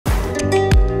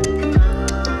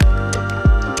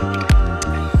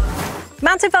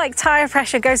Mountain bike tyre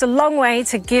pressure goes a long way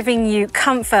to giving you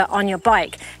comfort on your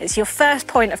bike. It's your first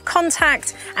point of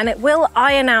contact and it will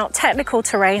iron out technical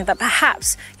terrain that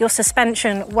perhaps your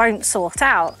suspension won't sort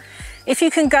out. If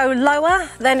you can go lower,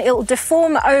 then it'll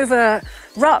deform over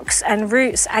rocks and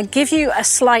roots and give you a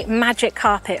slight magic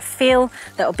carpet feel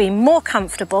that will be more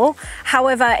comfortable.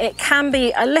 However, it can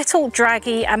be a little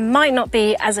draggy and might not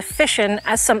be as efficient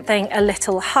as something a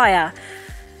little higher.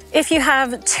 If you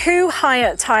have too high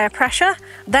a tyre pressure,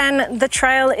 then the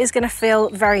trail is going to feel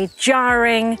very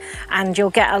jarring and you'll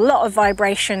get a lot of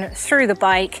vibration through the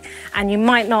bike and you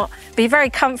might not be very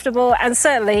comfortable, and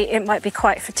certainly it might be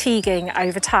quite fatiguing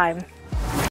over time.